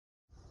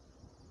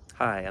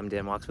Hi, I'm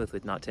Dan Walksmith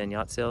with Not 10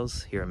 Yacht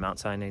Sales here in Mount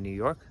Sinai, New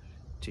York,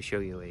 to show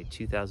you a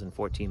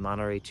 2014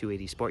 Monterey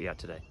 280 Sport Yacht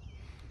today.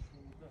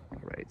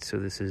 All right, so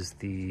this is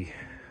the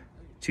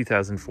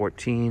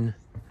 2014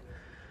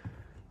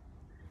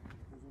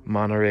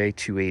 Monterey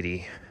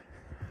 280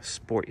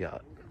 Sport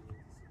Yacht.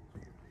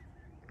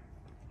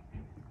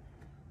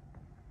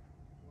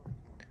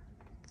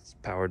 It's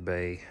powered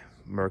by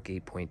Merc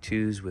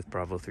 8.2s with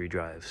Bravo 3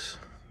 drives.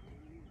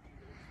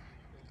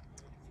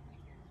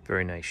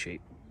 Very nice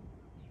shape.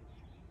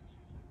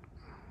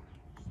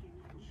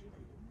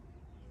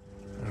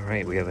 All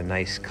right, we have a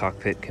nice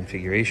cockpit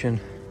configuration.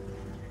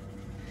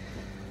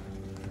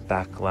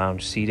 Back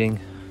lounge seating.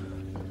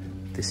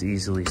 This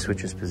easily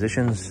switches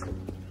positions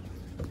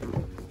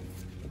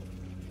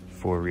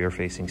for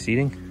rear-facing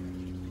seating.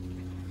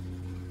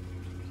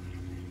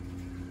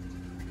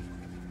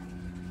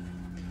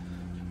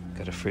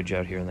 Got a fridge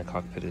out here in the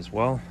cockpit as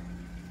well.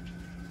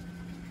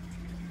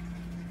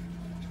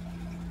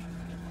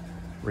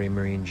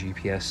 Raymarine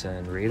GPS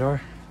and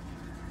radar.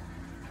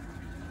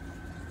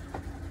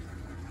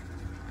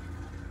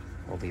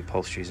 All the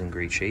upholstery is in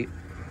great shape.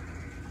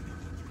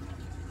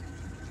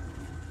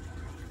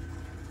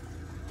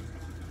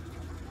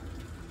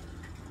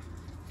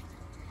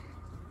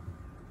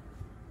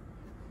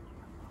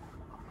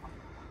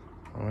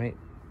 All right,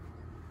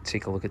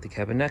 take a look at the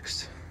cabin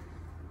next.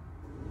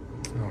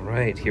 All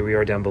right, here we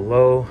are down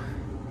below.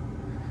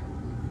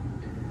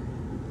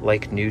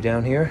 Like new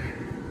down here.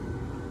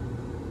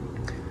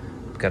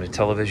 We've got a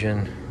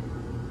television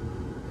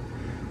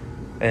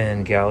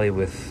and galley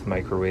with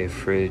microwave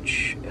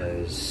fridge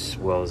as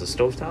well as a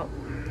stovetop.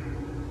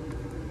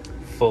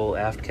 Full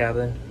aft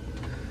cabin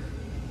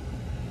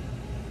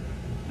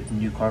with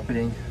new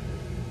carpeting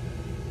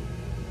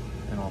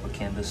and all the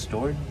canvas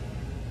stored.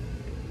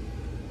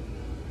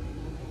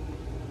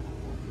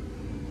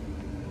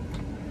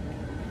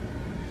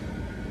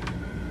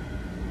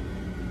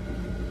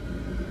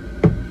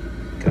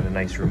 Got a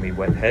nice roomy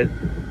wet head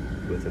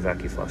with a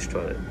vacuum flush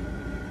toilet.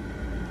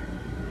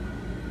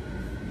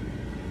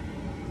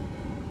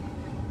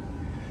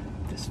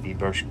 This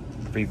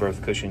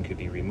V-berth cushion could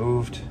be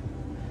removed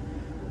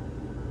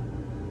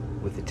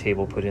with the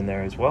table put in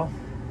there as well.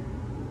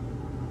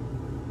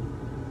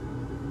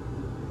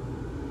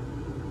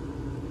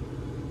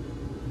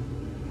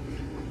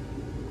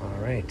 All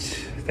right,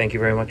 thank you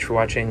very much for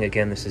watching.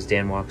 Again, this is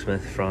Dan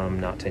Walksmith from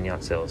Not 10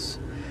 Yacht Sales.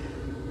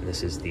 And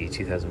this is the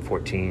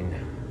 2014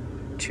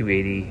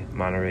 280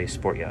 Monterey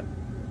Sport Yacht.